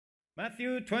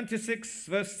Matthew 26,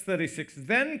 verse 36.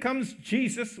 Then comes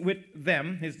Jesus with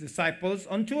them, his disciples,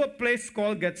 unto a place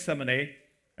called Gethsemane,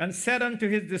 and said unto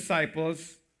his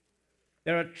disciples,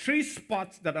 there are three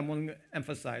spots that I'm going to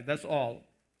emphasize. That's all.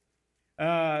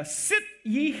 Sit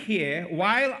ye here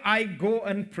while I go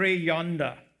and pray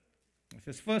yonder. It's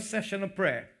his first session of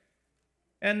prayer.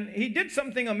 And he did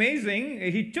something amazing.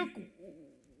 He took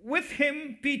with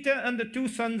him Peter and the two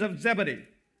sons of Zebedee.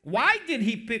 Why did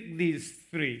he pick these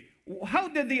three? How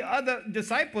did the other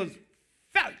disciples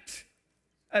felt?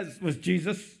 Was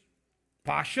Jesus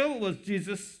partial? Was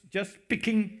Jesus just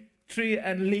picking three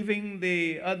and leaving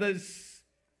the others,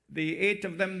 the 8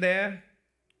 of them there?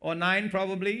 Or 9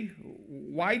 probably?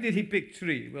 Why did he pick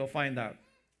 3? We'll find out.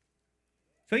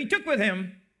 So he took with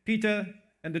him Peter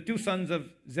and the two sons of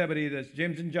Zebedee, that's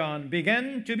James and John,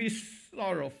 began to be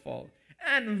sorrowful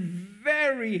and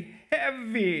very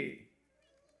heavy.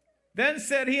 Then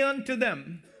said he unto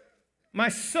them, my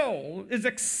soul is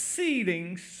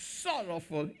exceeding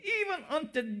sorrowful, even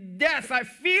unto death. I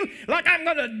feel like I'm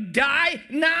going to die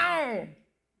now.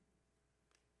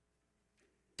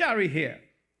 Tarry here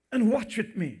and watch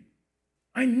with me.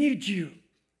 I need you.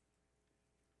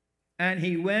 And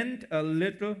he went a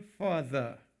little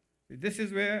further. This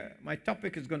is where my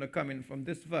topic is going to come in from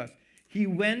this verse. He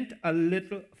went a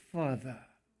little further.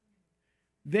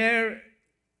 There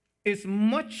is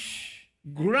much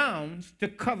grounds to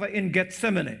cover in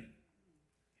Gethsemane.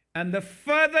 And the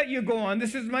further you go on,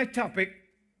 this is my topic,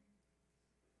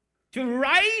 to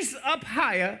rise up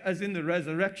higher, as in the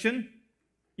resurrection,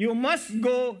 you must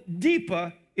go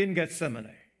deeper in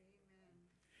Gethsemane.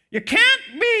 You can't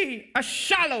be a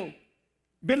shallow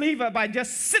believer by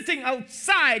just sitting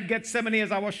outside Gethsemane,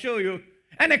 as I will show you,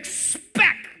 and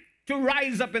expect to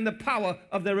rise up in the power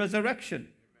of the resurrection.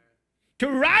 To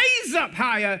rise up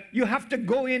higher, you have to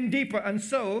go in deeper. And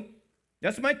so,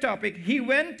 that's my topic. He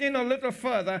went in a little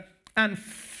further and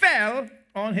fell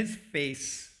on his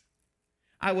face.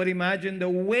 I would imagine the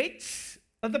weight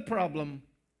of the problem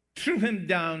threw him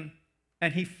down,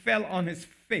 and he fell on his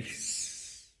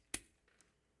face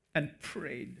and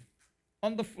prayed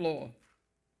on the floor,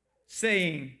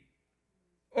 saying,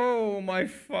 oh, my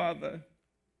Father,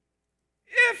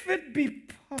 if it be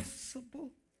possible,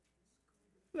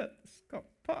 let this cup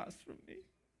pass from me.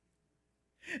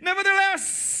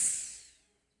 Nevertheless,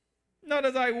 not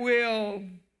as I will,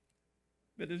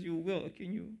 but as you will.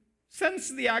 Can you sense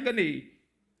the agony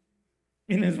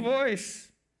in his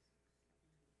voice?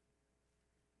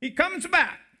 He comes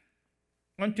back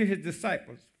unto his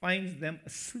disciples, finds them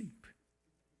asleep,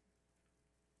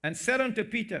 and said unto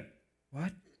Peter,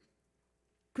 what?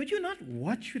 Could you not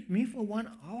watch with me for 1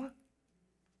 hour?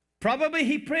 Probably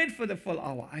he prayed for the full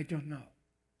hour. I don't know.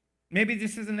 Maybe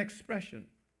this is an expression.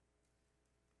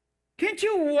 Can't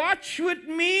you watch with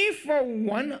me for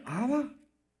 1 hour?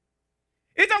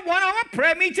 Is a 1 hour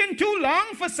prayer meeting too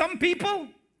long for some people?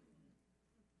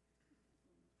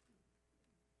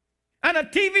 And a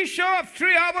TV show of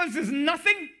 3 hours is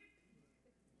nothing?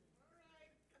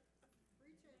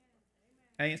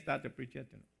 I ain't start to preach yet.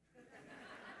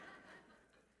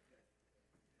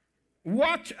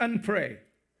 Watch and pray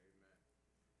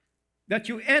that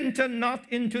you enter not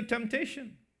into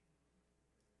temptation.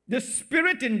 The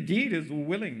spirit indeed is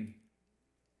willing,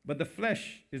 but the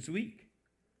flesh is weak.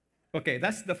 Okay,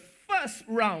 that's the first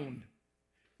round.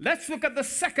 Let's look at the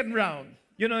second round.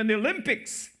 You know, in the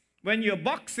Olympics, when you're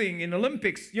boxing in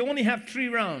Olympics, you only have 3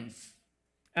 rounds.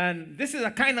 And this is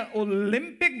a kind of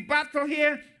Olympic battle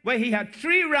here where he had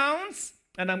 3 rounds,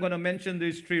 and I'm going to mention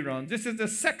these 3 rounds. This is the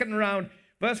second round,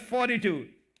 verse 42.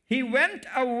 He went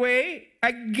away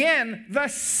again the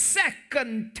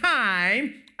second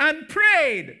time and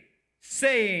prayed,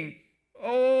 saying,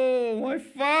 oh, my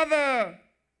Father,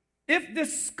 if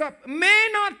this cup may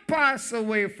not pass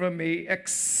away from me,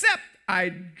 except I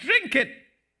drink it,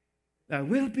 thy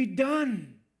will be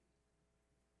done.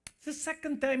 It's the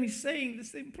second time he's saying the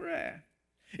same prayer.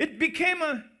 It became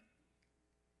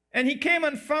and he came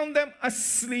and found them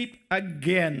asleep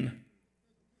again,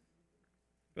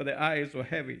 for their eyes were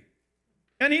heavy.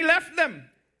 And he left them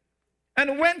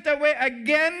and went away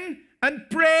again and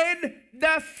prayed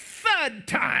the third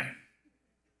time,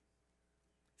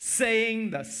 saying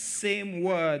the same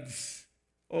words,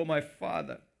 oh, my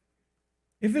Father,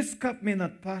 if this cup may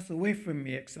not pass away from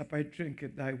me, except I drink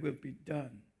it, thy will be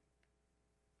done.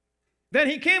 Then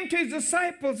he came to his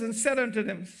disciples and said unto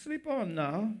them, sleep on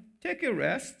now, take your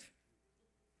rest.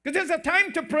 Because there's a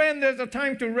time to pray and there's a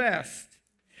time to rest.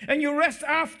 And you rest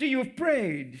after you've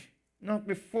prayed, not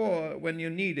before when you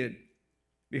need it.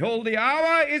 Behold, the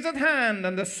hour is at hand,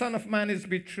 and the Son of Man is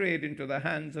betrayed into the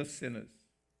hands of sinners.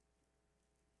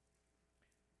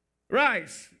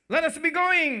 Rise, let us be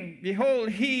going. Behold,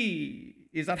 he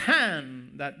is at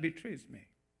hand that betrays me.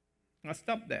 I'll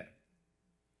stop there.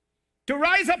 To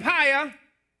rise up higher,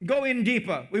 go in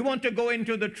deeper. We want to go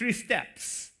into the 3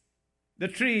 steps, the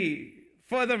 3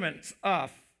 furtherments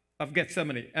of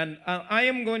Gethsemane. And I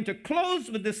am going to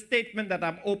close with the statement that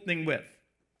I'm opening with.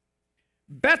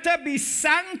 Better be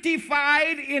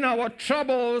sanctified in our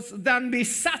troubles than be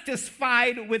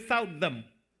satisfied without them.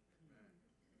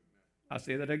 I'll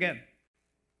say that again.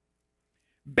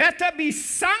 Better be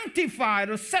sanctified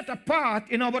or set apart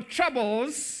in our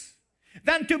troubles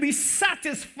than to be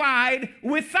satisfied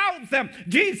without them.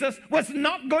 Jesus was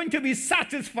not going to be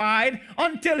satisfied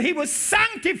until he was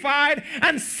sanctified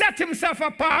and set himself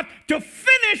apart to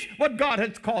finish what God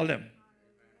had called him.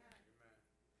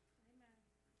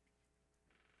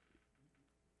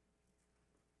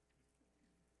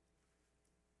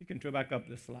 You can throw back up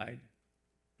the slide,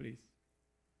 please.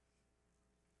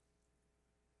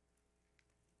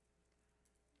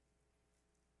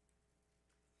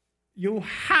 You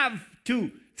have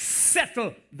to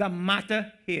settle the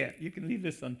matter here. You can leave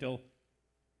this until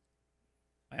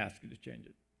I ask you to change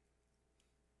it.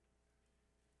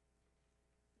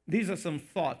 These are some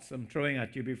thoughts I'm throwing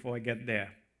at you before I get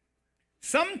there.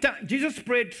 Sometimes Jesus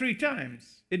prayed 3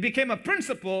 times. It became a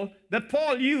principle that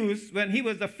Paul used when he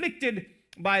was afflicted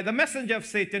by the messenger of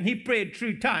Satan. He prayed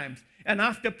 3 times. And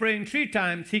after praying 3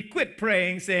 times, he quit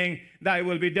praying, saying, thy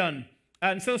will be done.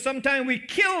 And so sometimes we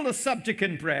kill the subject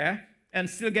in prayer and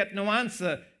still get no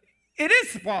answer. It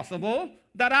is possible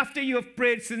that after you have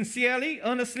prayed sincerely,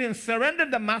 earnestly, and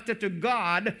surrendered the matter to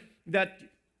God, that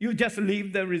you just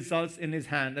leave the results in his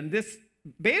hand. And this,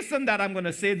 based on that, I'm going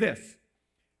to say this.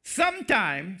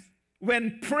 Sometimes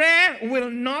when prayer will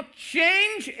not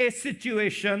change a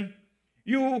situation,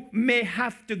 you may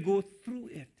have to go through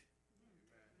it.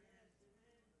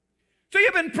 So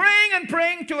you've been praying and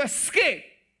praying to escape,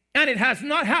 and it has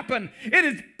not happened. It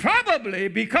is probably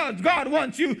because God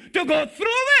wants you to go through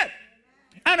it.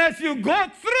 And as you go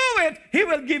through it, he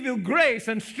will give you grace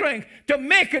and strength to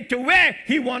make it to where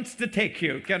he wants to take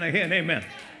you. Can I hear an amen?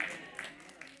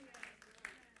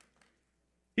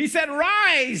 He said,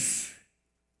 rise,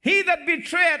 he that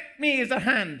betrayed me is at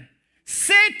hand.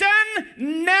 Satan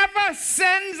never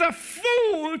sends a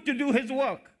fool to do his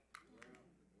work.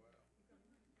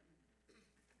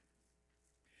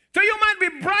 So you might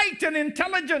be bright and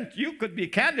intelligent. You could be a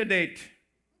candidate.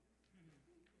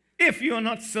 If you are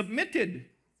not submitted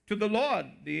to the Lord,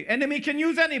 the enemy can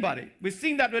use anybody. We've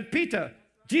seen that with Peter.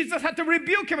 Jesus had to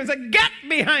rebuke him and say, get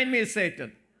behind me,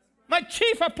 Satan. My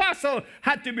chief apostle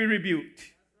had to be rebuked.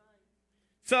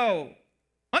 So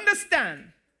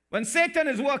understand, when Satan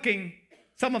is working,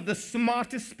 some of the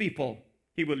smartest people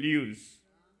he will use.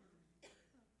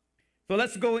 So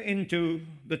let's go into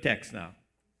the text now.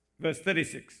 Verse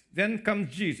 36. Then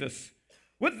comes Jesus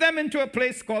with them into a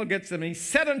place called Gethsemane. He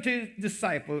said unto his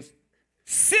disciples,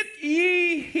 sit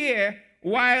ye here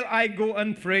while I go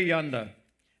and pray yonder.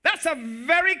 That's a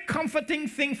very comforting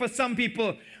thing for some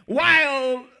people.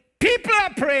 While people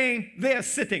are praying, they are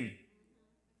sitting.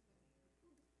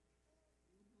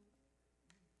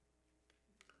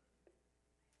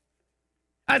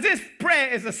 As if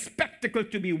prayer is a spectacle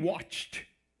to be watched.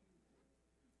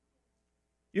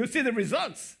 You see the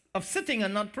results of sitting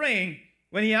and not praying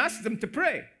when he asks them to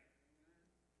pray.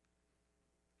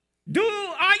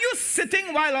 Are you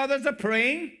sitting while others are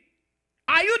praying?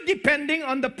 Are you depending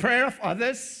on the prayer of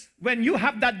others when you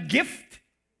have that gift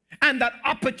and that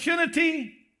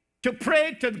opportunity to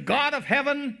pray to God of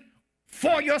heaven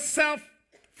for yourself,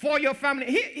 for your family?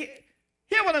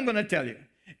 Hear what I'm going to tell you.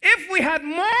 If we had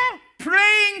more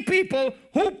praying people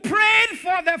who prayed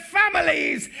for their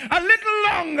families a little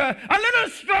longer, a little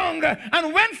stronger,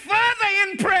 and went further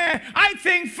in prayer, I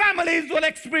think families will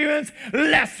experience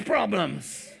less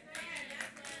problems.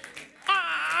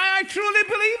 I truly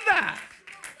believe that.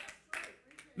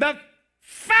 The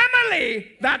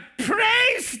family that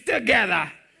prays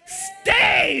together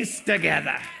stays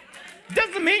together.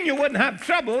 Doesn't mean you wouldn't have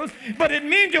troubles, but it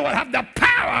means you will have the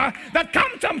power that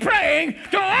comes from praying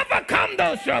to overcome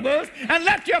those troubles and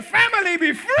let your family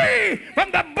be free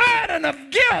from the burden of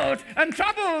guilt and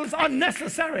troubles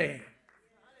unnecessary.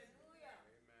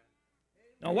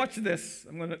 Now watch this.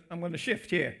 I'm going to shift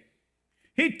here.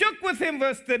 He took with him,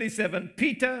 verse 37,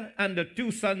 Peter and the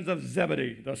 2 sons of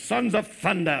Zebedee, the sons of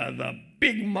thunder, the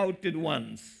big-mouthed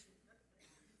ones.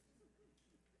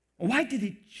 Why did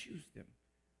he choose them?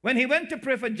 When he went to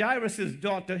pray for Jairus'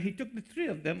 daughter, he took the 3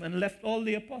 of them and left all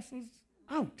the apostles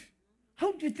out.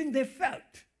 How do you think they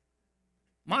felt?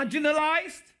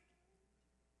 Marginalized?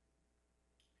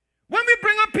 When we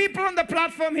bring up people on the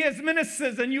platform here as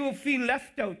ministers and you feel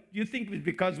left out, you think it's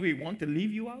because we want to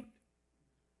leave you out?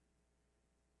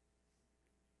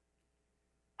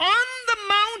 On the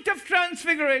Mount of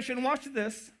Transfiguration, watch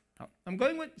this. I'm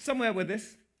going somewhere with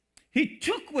this. He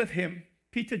took with him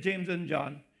Peter, James, and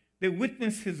John. They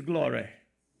witnessed his glory.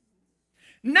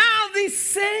 Now these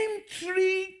same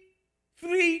three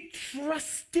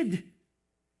trusted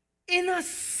inner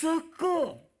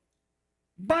circle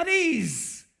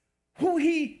buddies who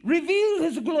he revealed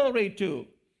his glory to,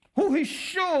 who he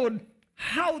showed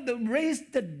how to raise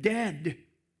the dead,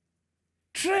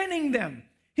 training them.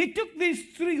 He took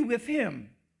these three with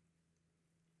him.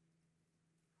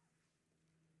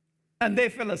 And they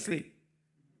fell asleep.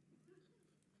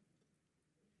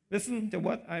 Listen to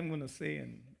what I'm going to say,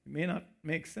 and it may not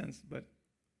make sense, but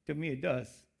to me it does.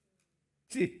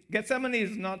 See, Gethsemane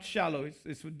is not shallow,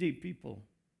 it's for deep people.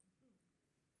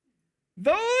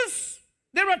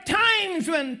 There are times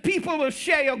when people will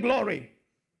share your glory.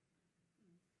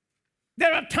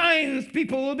 There are times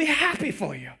people will be happy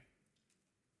for you.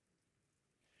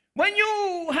 When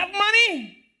you have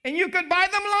money and you could buy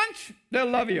them lunch, they'll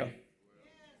love you.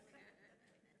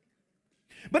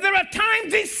 But there are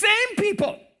times these same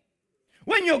people,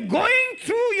 when you're going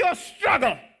through your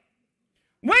struggle,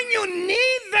 when you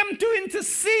need them to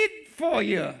intercede for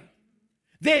you,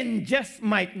 then just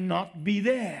might not be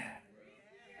there.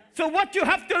 So what you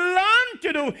have to learn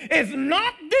to do is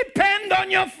not depend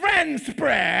on your friend's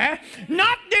prayer,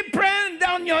 not depend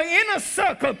on your inner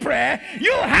circle prayer.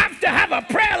 You have to have a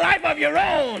prayer life of your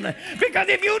own. Because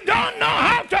if you don't know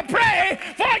how to pray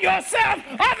for yourself,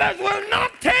 others will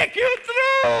not take you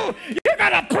through. You got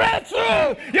to pray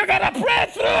through. You got to pray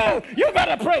through. You got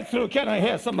to pray through. Can I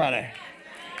hear somebody?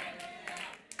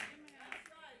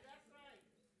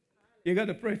 You got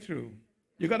to pray through.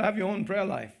 You got to have your own prayer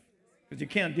life. Because you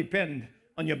can't depend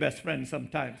on your best friend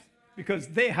sometimes. Because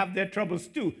they have their troubles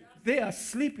too. They are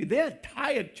sleepy. They're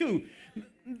tired too.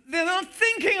 They're not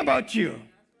thinking about you.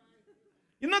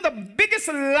 You know, the biggest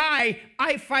lie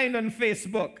I find on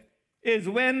Facebook is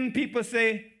when people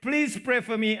say, please pray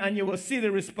for me, and you will see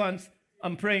the response,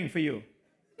 I'm praying for you.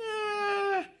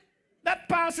 That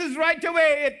passes right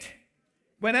away.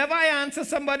 Whenever I answer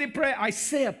somebody prayer, I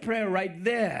say a prayer right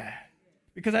there.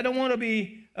 Because I don't want to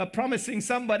be promising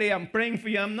somebody I'm praying for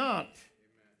you. I'm not.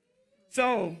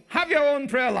 So have your own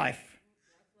prayer life.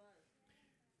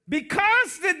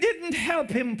 Because they didn't help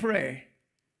him pray,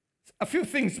 a few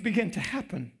things began to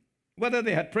happen. Whether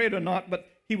they had prayed or not, but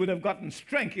he would have gotten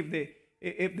strength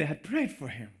if they had prayed for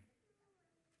him.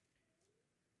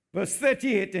 Verse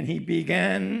 38, and he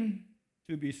began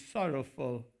to be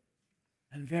sorrowful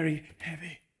and very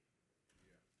heavy.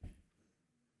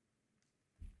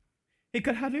 He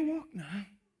could hardly walk now.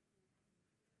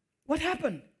 What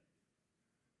happened?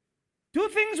 Two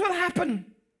things will happen.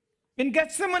 In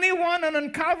Gethsemane one and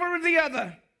in Calvary the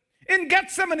other. In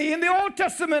Gethsemane, in the Old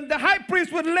Testament, the high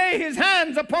priest would lay his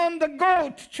hands upon the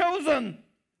goat chosen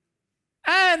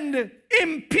and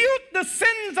impute the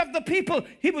sins of the people.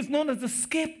 He was known as the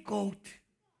scapegoat.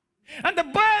 And the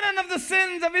burden of the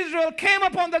sins of Israel came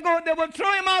upon the goat. They would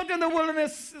throw him out in the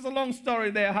wilderness. There's a long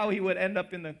story there how he would end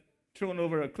up thrown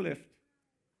over a cliff.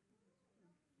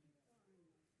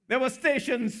 There were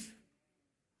stations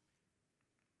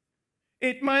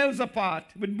 8 miles apart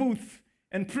with booths,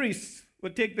 and priests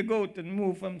would take the goat and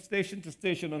move from station to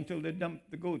station until they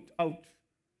dumped the goat out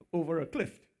over a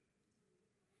cliff.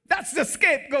 That's the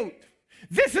scapegoat.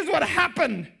 This is what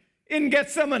happened in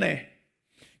Gethsemane.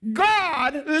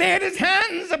 God laid his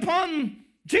hands upon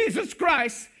Jesus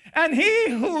Christ, and he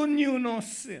who knew no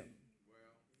sin,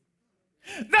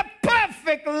 the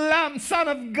perfect Lamb, Son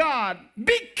of God,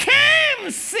 became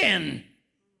sin.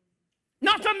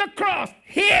 Not on the cross,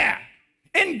 here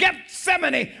in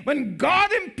Gethsemane, when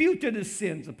God imputed his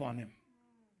sins upon him,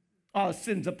 our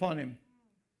sins upon him,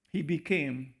 he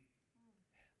became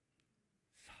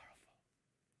sorrowful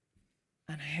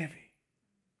and heavy.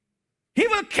 He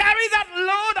will carry that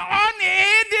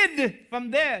load unaided from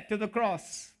there to the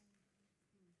cross.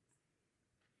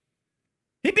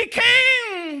 He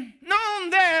became known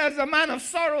there as a man of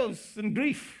sorrows and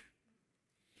grief.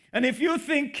 And if you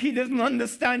think he doesn't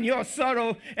understand your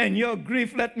sorrow and your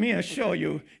grief, let me assure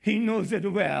you, he knows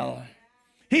it well.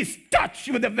 He's touched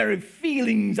with the very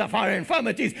feelings of our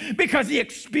infirmities because he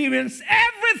experienced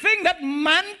everything that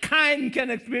mankind can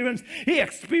experience. He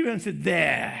experienced it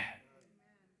there.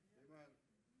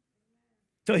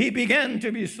 So he began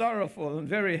to be sorrowful and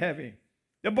very heavy.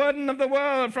 The burden of the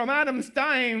world from Adam's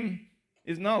time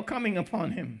is now coming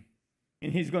upon him,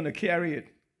 and he's going to carry it.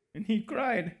 And he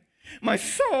cried, my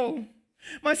soul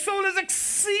is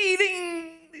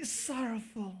exceedingly deeply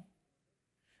sorrowful.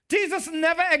 Jesus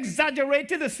never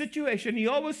exaggerated the situation. He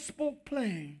always spoke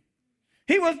plain.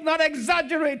 He was not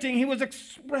exaggerating. He was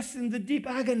expressing the deep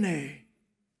agony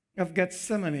of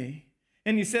Gethsemane.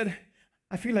 And he said,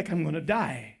 I feel like I'm going to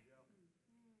die.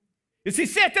 You see,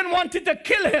 Satan wanted to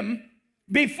kill him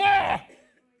before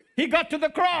he got to the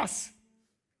cross.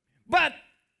 But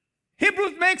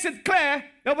Hebrews makes it clear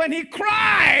that when he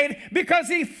cried because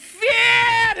he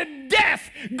feared death,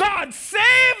 God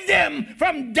saved him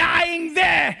from dying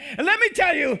there. And let me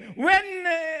tell you, where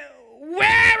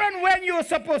and when you're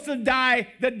supposed to die,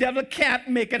 the devil can't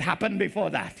make it happen before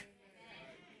that.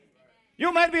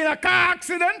 You might be in a car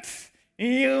accident.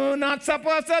 You're not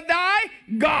supposed to die.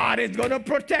 God is going to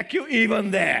protect you even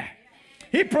there.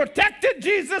 He protected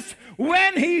Jesus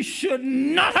when he should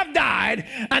not have died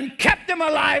and kept him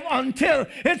alive until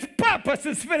his purpose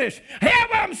is finished. Hear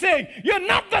what I'm saying? You're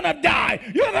not going to die.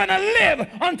 You're going to live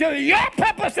until your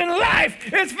purpose in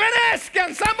life is finished.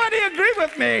 Can somebody agree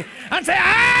with me and say,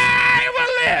 I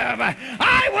will live.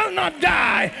 I will not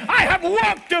die. I have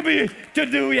work to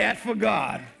do yet for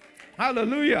God.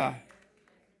 Hallelujah.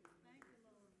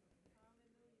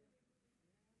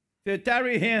 They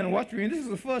tarry here and watch me. This is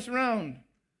the first round.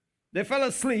 They fell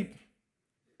asleep.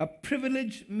 A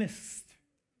privilege missed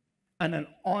and an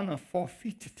honor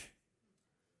forfeited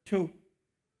to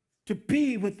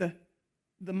be with the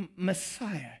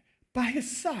Messiah by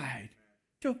his side,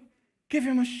 to give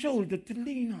him a shoulder to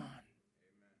lean on.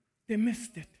 They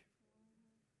missed it.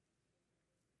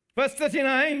 Verse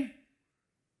 39.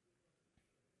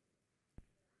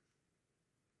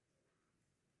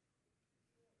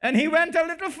 And he went a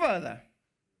little further.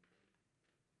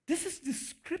 This is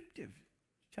descriptive,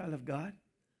 child of God.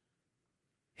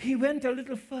 He went a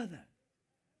little further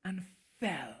and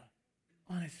fell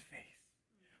on his face.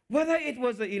 Whether it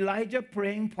was the Elijah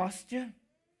praying posture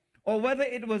or whether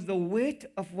it was the weight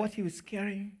of what he was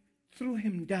carrying threw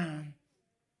him down,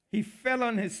 he fell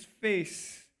on his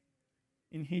face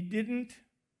and he didn't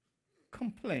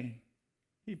complain.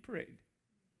 He prayed.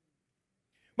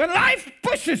 When life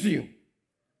pushes you,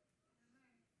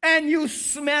 and you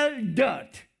smell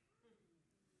dirt,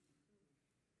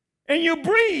 and you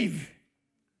breathe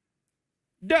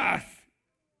death,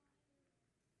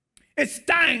 it's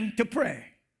time to pray.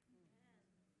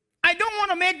 I don't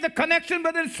want to make the connection,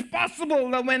 but it's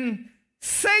possible that when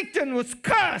Satan was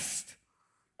cursed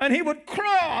and he would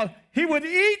crawl, he would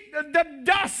eat the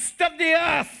dust of the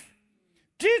earth.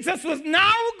 Jesus was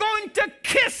now going to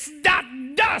kiss that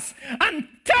dust and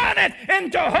turn it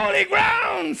into holy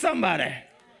ground, somebody.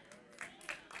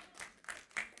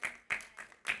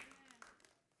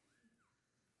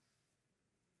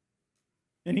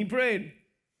 And he prayed,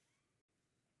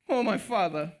 oh, my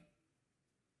Father,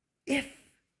 if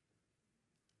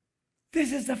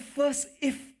this is the first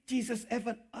if Jesus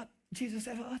ever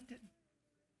uttered.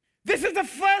 This is the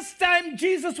first time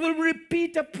Jesus will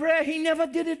repeat a prayer. He never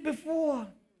did it before.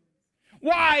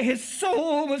 Why? His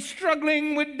soul was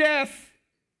struggling with death.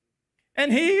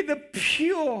 And he, the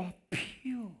pure,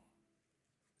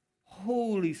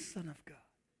 holy Son of God,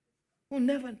 who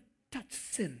never touched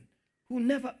sin, who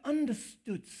never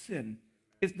understood sin,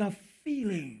 is now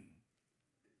feeling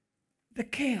the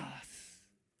chaos,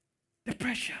 the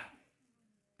pressure,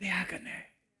 the agony,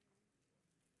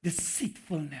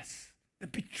 deceitfulness, the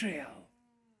betrayal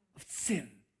of sin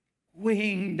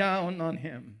weighing down on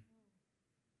him.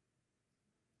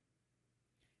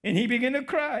 And he began to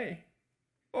cry,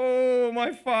 oh,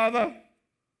 my Father.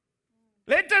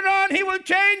 Later on, he will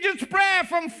change his prayer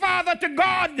from Father to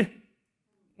God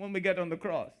when we get on the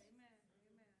cross.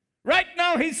 Right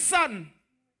now, his son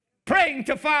praying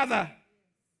to Father.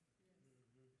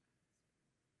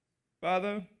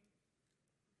 Father,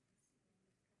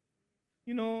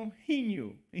 you know, he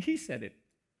knew. He said it.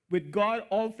 With God,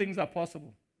 all things are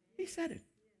possible. He said it.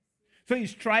 So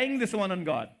he's trying this one on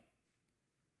God.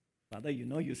 Father, you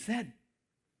know, you said,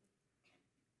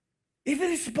 if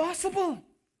it is possible.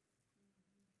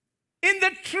 In the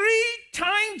 3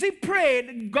 times he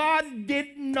prayed, God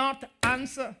did not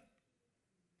answer.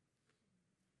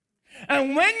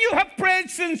 And when you have prayed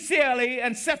sincerely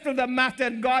and settled the matter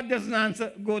and God doesn't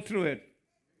answer, go through it.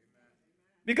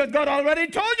 Because God already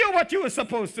told you what you were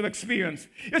supposed to experience.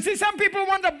 You see, some people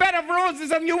want a bed of roses,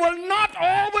 and you will not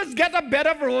always get a bed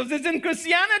of roses in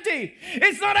Christianity.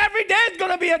 It's not every day is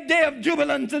going to be a day of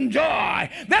jubilance and joy.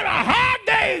 There are hard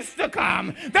days to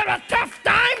come. There are tough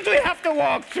times we have to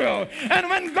walk through. And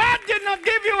when God did not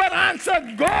give you an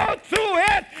answer, go through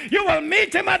it. You will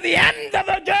meet him at the end of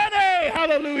the journey.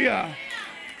 Hallelujah.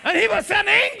 And he will send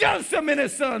angels to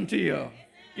minister unto you.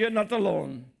 You're not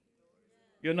alone.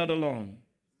 You're not alone.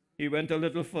 He went a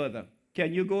little further.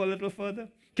 Can you go a little further?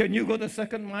 Can you go the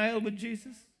second mile with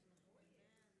Jesus?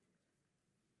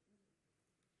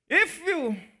 If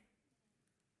you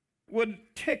would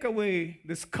take away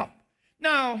this cup.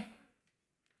 Now,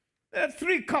 there are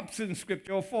 3 cups in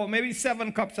Scripture, or 4, maybe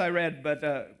 7 cups I read,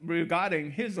 but regarding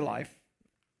his life.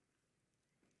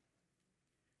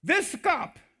 This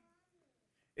cup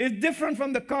is different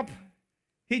from the cup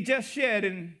he just shared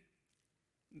in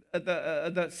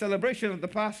the celebration of the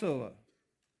Passover.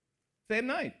 Same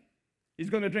night. He's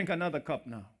going to drink another cup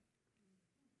now.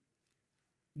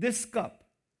 This cup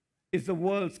is the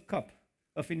world's cup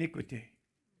of iniquity.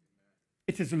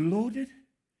 It is loaded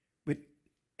with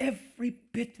every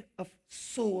bit of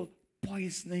soul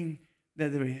poisoning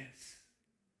that there is.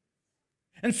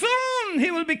 And soon he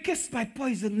will be kissed by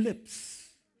poisoned lips.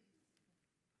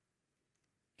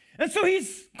 And so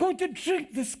he's going to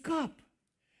drink this cup.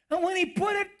 And when he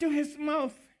put it to his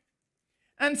mouth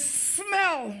and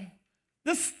smell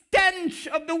the stench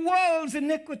of the world's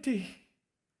iniquity,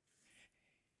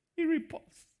 he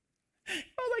repulsed.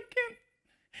 Oh,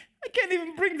 I can't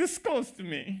even bring this close to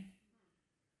me.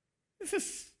 This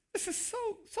is so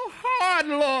hard,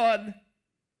 Lord.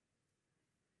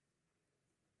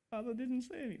 Father didn't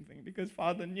say anything because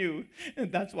Father knew,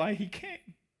 and that's why he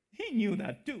came. He knew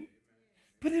that too.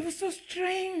 But it was so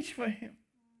strange for him.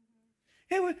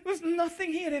 It was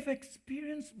nothing he had ever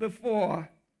experienced before.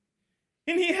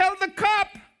 And he held the cup.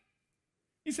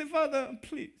 He said, Father,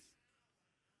 please,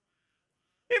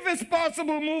 if it's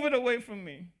possible, move it away from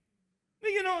me. But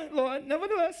you know, Lord,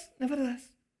 nevertheless,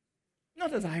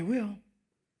 not as I will,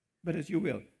 but as you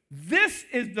will. This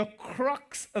is the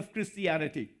crux of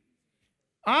Christianity.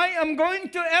 I am going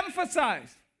to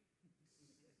emphasize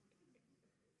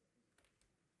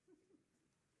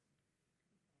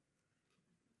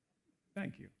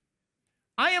thank you.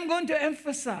 I am going to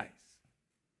emphasize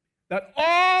that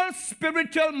all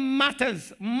spiritual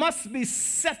matters must be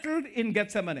settled in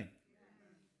Gethsemane.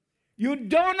 You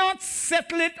do not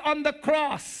settle it on the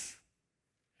cross.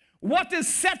 What is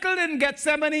settled in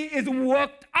Gethsemane is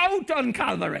worked out on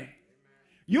Calvary.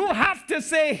 You have to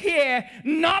say here,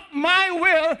 not my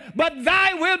will, but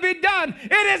thy will be done.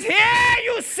 It is here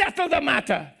you settle the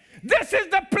matter. This is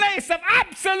the place of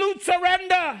absolute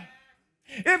surrender.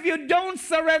 If you don't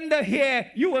surrender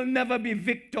here, you will never be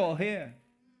victor here.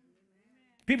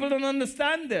 People don't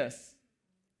understand this.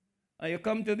 And you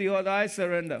come to the altar, I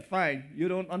surrender. Fine. You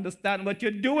don't understand what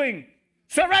you're doing.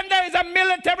 Surrender is a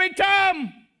military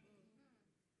term.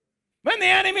 When the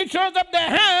enemy throws up their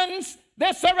hands,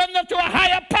 they surrender to a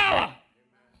higher power.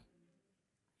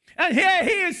 And here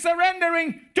he is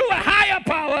surrendering to a higher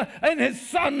power in his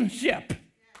sonship,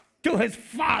 to his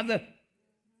Father.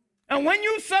 And when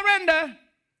you surrender,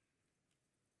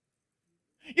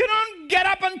 you don't get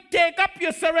up and take up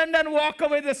your surrender and walk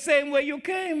away the same way you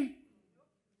came.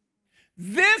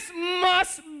 This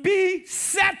must be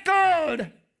settled,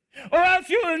 or else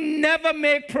you will never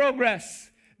make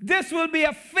progress. This will be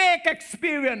a fake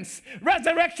experience.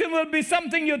 Resurrection will be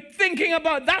something you're thinking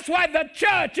about. That's why the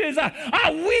churches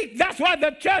are weak. That's why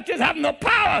the churches have no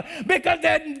power, because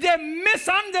they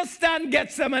misunderstand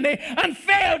Gethsemane and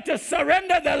fail to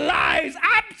surrender their lives.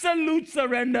 Absolute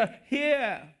surrender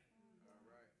here.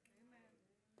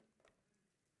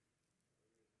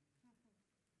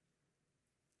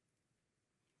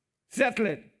 Settle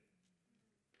it.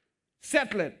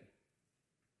 Settle it.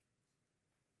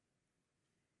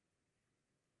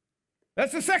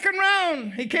 That's the second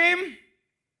round. He came,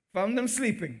 found them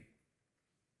sleeping.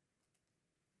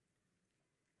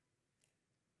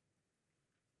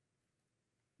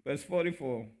 Verse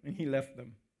 44, and he left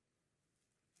them.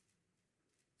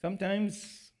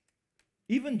 Sometimes,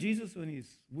 even Jesus, when he's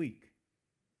weak,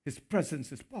 his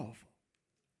presence is powerful.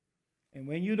 And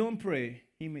when you don't pray,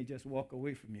 he may just walk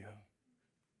away from you.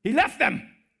 He left them.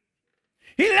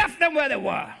 He left them where they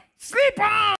were. Sleep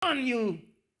on, you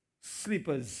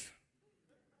sleepers.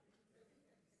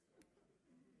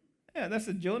 Yeah, that's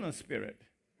the Jonah spirit.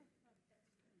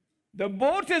 The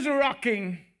boat is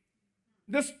rocking.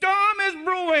 The storm is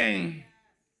brewing.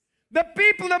 The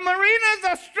people, the mariners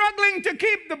are struggling to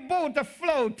keep the boat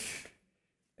afloat.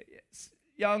 Yes,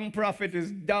 young prophet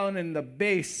is down in the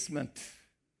basement,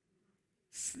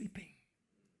 sleeping.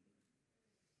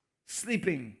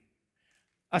 Sleeping.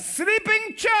 A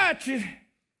sleeping church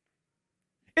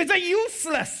is a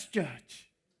useless church.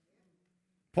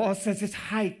 Paul says it's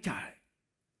high time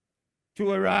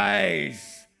to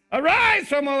arise. Arise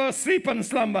from our sleep and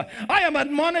slumber. I am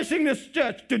admonishing this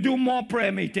church to do more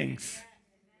prayer meetings.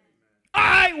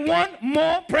 I want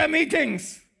more prayer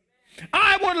meetings.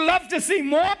 I would love to see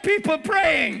more people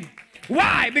praying.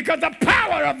 Why? Because the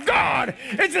power of God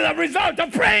is the result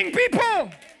of praying people.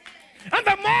 And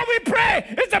the more we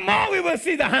pray, is the more we will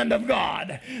see the hand of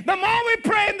God. The more we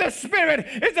pray in the Spirit,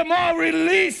 is the more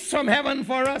release from heaven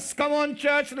for us. Come on,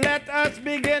 church, let us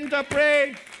begin to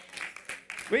pray.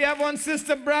 We have one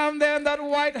Sister Brown there in that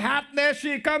white hat there.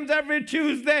 She comes every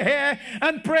Tuesday here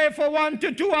and pray for 1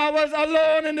 to 2 hours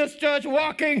alone in this church,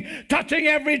 walking, touching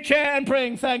every chair and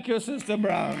praying. Thank you, Sister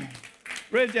Brown.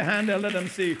 Raise your hand and let them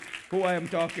see who I am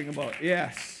talking about.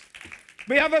 Yes.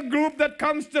 We have a group that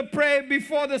comes to pray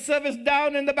before the service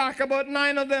down in the back, about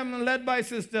 9 of them, led by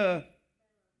Sister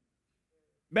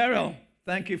Beryl.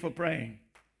 Thank you for praying.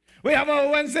 We have a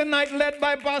Wednesday night led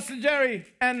by Pastor Jerry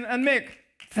and Mick.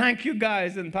 Thank you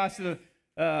guys, and Pastor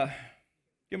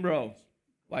Kimbro's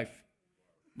wife,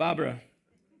 Barbara.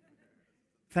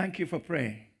 Thank you for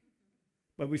praying,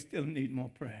 but we still need more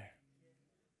prayer.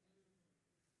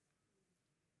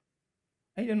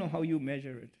 I don't know how you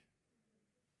measure it,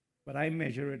 but I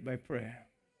measure it by prayer.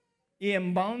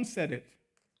 E.M. Bound said it.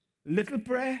 Little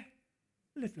prayer,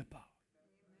 little power.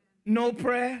 No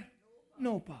prayer,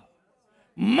 no power.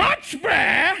 Much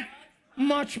prayer,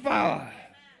 much power.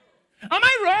 Am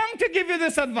I wrong to give you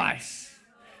this advice?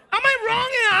 Am I wrong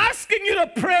in asking you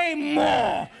to pray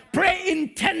more? Pray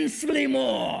intensely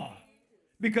more.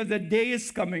 Because the day is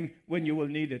coming when you will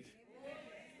need it.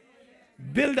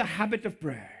 Build a habit of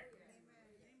prayer.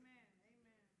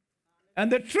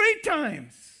 And the 3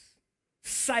 times,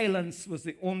 silence was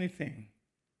the only thing.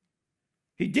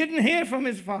 He didn't hear from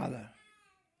his father,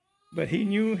 but he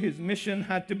knew his mission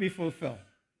had to be fulfilled.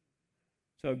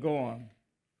 So go on.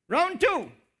 Round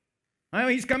 2. Now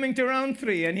he's coming to round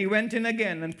 3, and he went in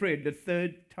again and prayed the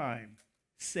 3rd time,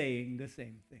 saying the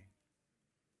same thing.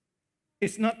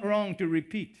 It's not wrong to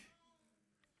repeat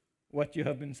what you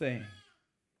have been saying.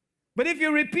 But if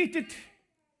you repeat it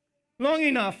long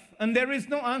enough and there is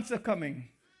no answer coming,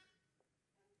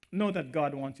 know that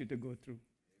God wants you to go through.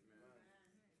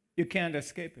 You can't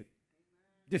escape it.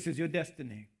 This is your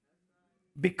destiny.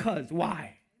 Because,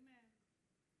 why?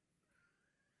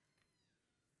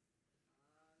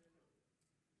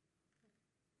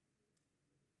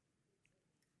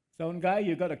 Sound guy,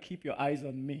 you got to keep your eyes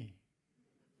on me.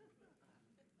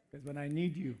 Because when I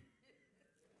need you,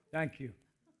 thank you.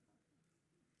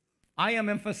 I am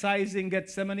emphasizing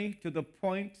Gethsemane to the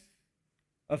point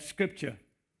of Scripture.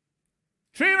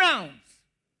 3 rounds,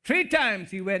 3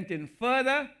 times he went in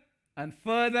further and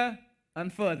further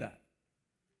and further.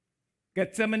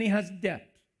 Gethsemane has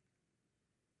depth.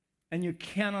 And you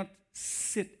cannot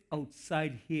sit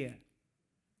outside here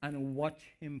and watch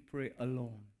him pray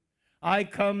alone. I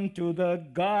come to the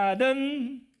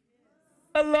garden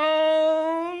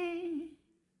alone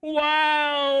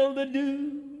while the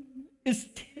dew is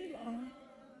still on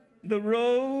the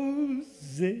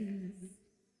roses.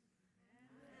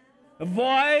 A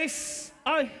voice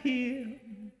I hear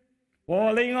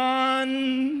falling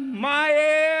on my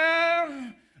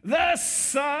ear, the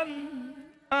Son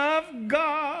of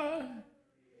God.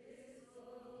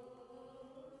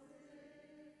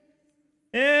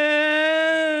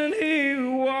 And he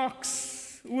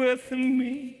walks with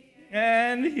me,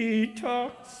 and he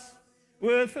talks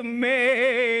with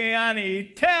me, and he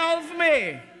tells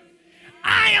me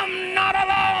I am not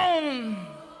alone.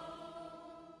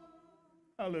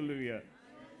 Hallelujah.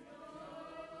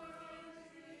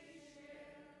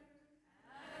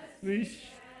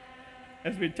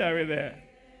 As we tarry there,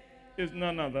 is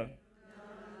none other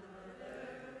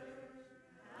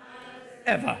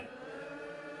ever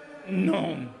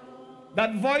known.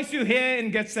 That voice you hear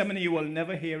in Gethsemane, you will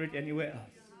never hear it anywhere else.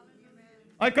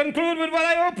 I conclude with what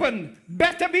I opened.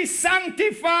 Better be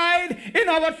sanctified in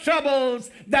our troubles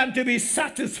than to be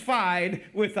satisfied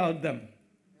without them.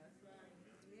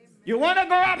 You want to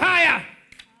go up higher?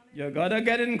 You got to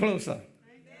get in closer.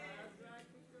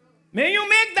 May you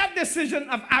make that decision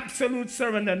of absolute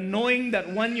surrender, knowing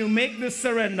that when you make this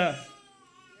surrender,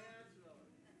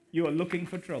 you are looking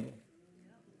for trouble.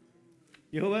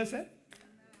 You hear what I said?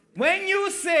 When you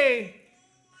say,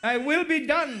 I will be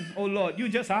done, oh Lord, you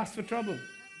just ask for trouble.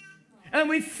 And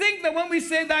we think that when we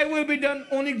say thy will be done,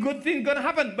 only good things going to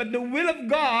happen. But the will of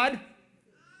God,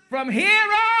 from here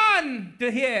on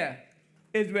to here,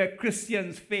 is where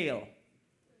Christians fail.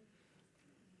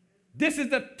 This is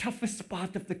the toughest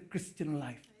part of the Christian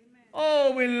life.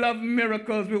 Oh, we love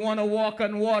miracles. We want to walk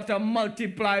on water,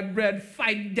 multiply bread,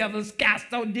 fight devils,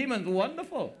 cast out demons.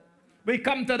 Wonderful. We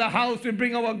come to the house, we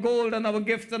bring our gold and our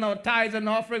gifts and our tithes and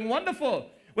offering.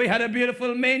 Wonderful. We had a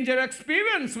beautiful manger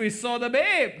experience. We saw the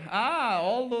babe.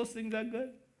 All those things are good.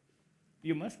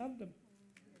 You must have them.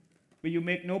 But you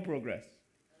make no progress.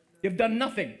 You've done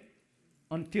nothing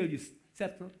until you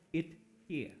settle it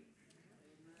here.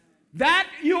 That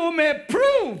you may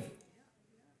prove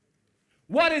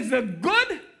what is the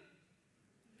good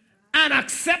and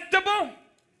acceptable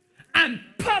and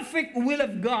perfect will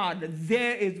of God.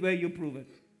 There is where you prove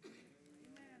it.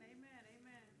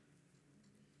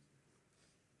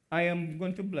 I am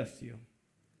going to bless you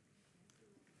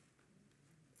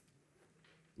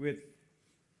with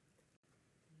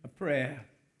a prayer,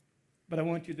 but I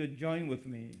want you to join with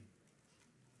me.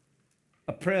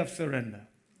 A prayer of surrender.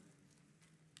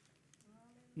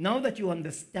 Now that you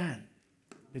understand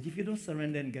that if you don't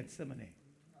surrender in Gethsemane,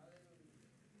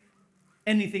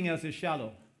 anything else is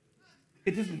shallow.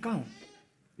 It doesn't count.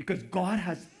 Because God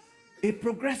has a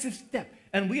progressive step,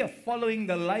 and we are following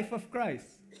the life of Christ.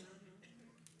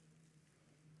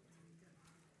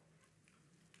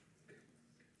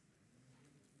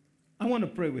 I want to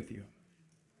pray with you.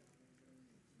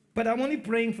 But I'm only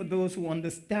praying for those who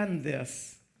understand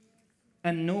this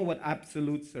and know what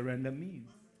absolute surrender means.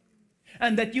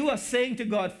 And that you are saying to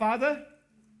God, Father,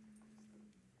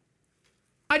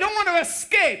 I don't want to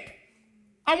escape.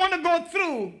 I want to go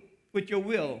through with your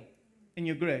will and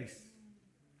your grace.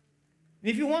 And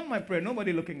if you want my prayer,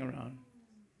 nobody looking around,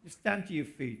 just stand to your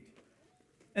feet.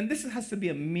 And this has to be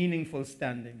a meaningful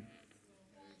standing.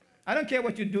 I don't care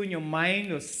what you do in your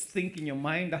mind or think in your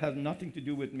mind. That has nothing to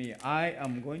do with me. I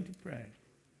am going to pray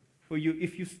for you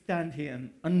if you stand here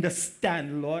and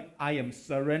understand, Lord, I am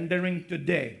surrendering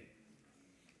today.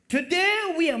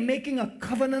 Today we are making a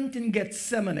covenant in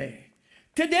Gethsemane.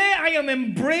 Today I am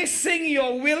embracing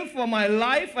your will for my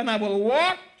life, and I will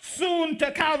walk soon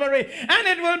to Calvary, and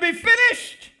it will be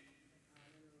finished.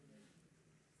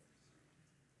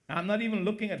 I'm not even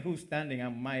looking at who's standing.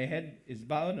 My head is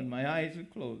bowed and my eyes are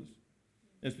closed.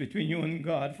 It's between you and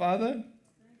God. Father,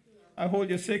 I hold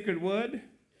your sacred word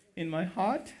in my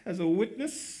heart as a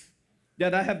witness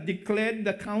that I have declared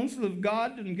the counsel of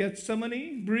God in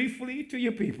Gethsemane briefly to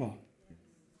your people.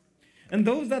 And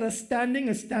those that are standing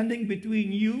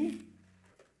between you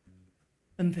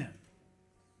and them.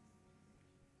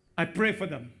 I pray for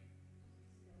them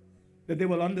that they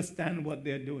will understand what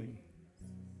they're doing.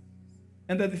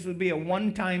 And that this will be a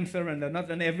one-time surrender, not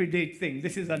an everyday thing.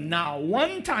 This is a now,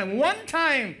 one time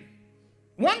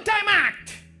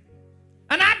act,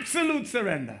 an absolute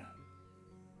surrender.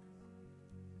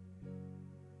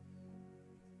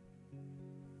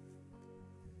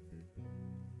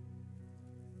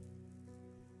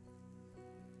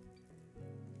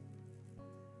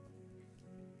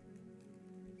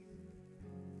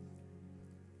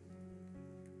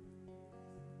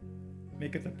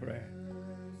 Make it a prayer.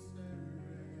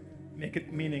 Make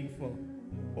it meaningful.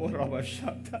 Oh,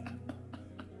 Rabashata.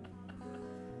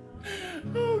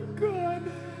 Oh,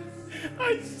 God.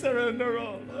 I surrender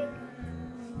all.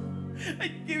 I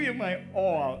give you my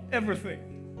all, everything.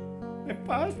 My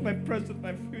past, my present,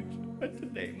 my future, my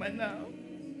today, my now.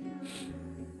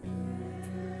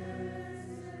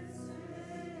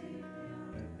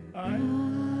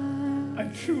 I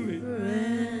truly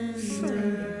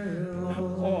surrender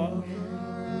all.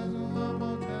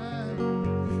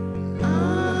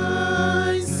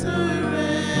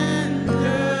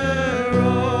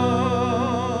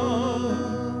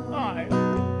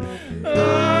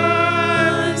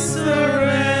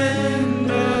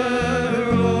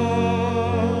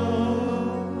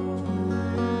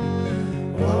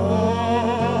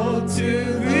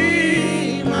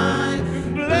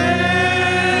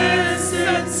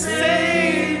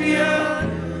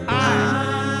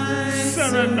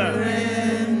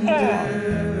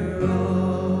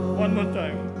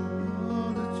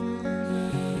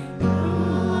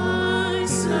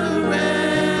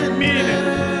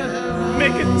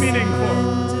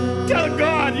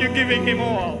 Giving him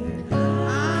all.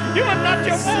 You are not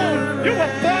your own. You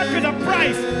were bought with a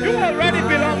price. You already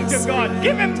belong to God.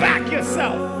 Give him back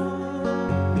yourself.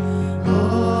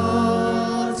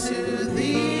 All to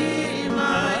thee,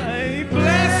 my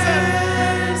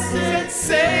blessed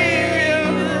Savior,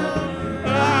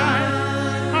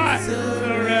 I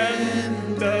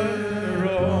surrender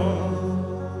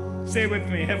all. Say with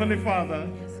me, Heavenly Father,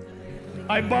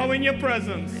 I bow in your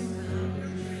presence.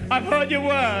 I've heard your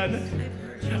word.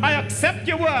 I accept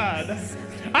your word.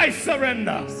 I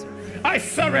surrender. I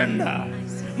surrender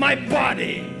my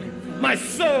body, my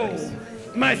soul,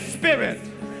 my spirit,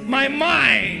 my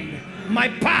mind, my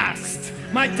past,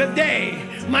 my today,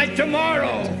 my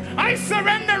tomorrow. I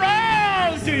surrender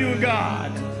all to you,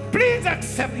 God. Please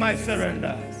accept my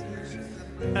surrender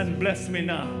and bless me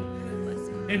now.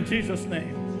 In Jesus'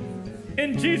 name.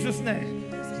 In Jesus' name.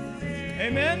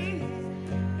 Amen.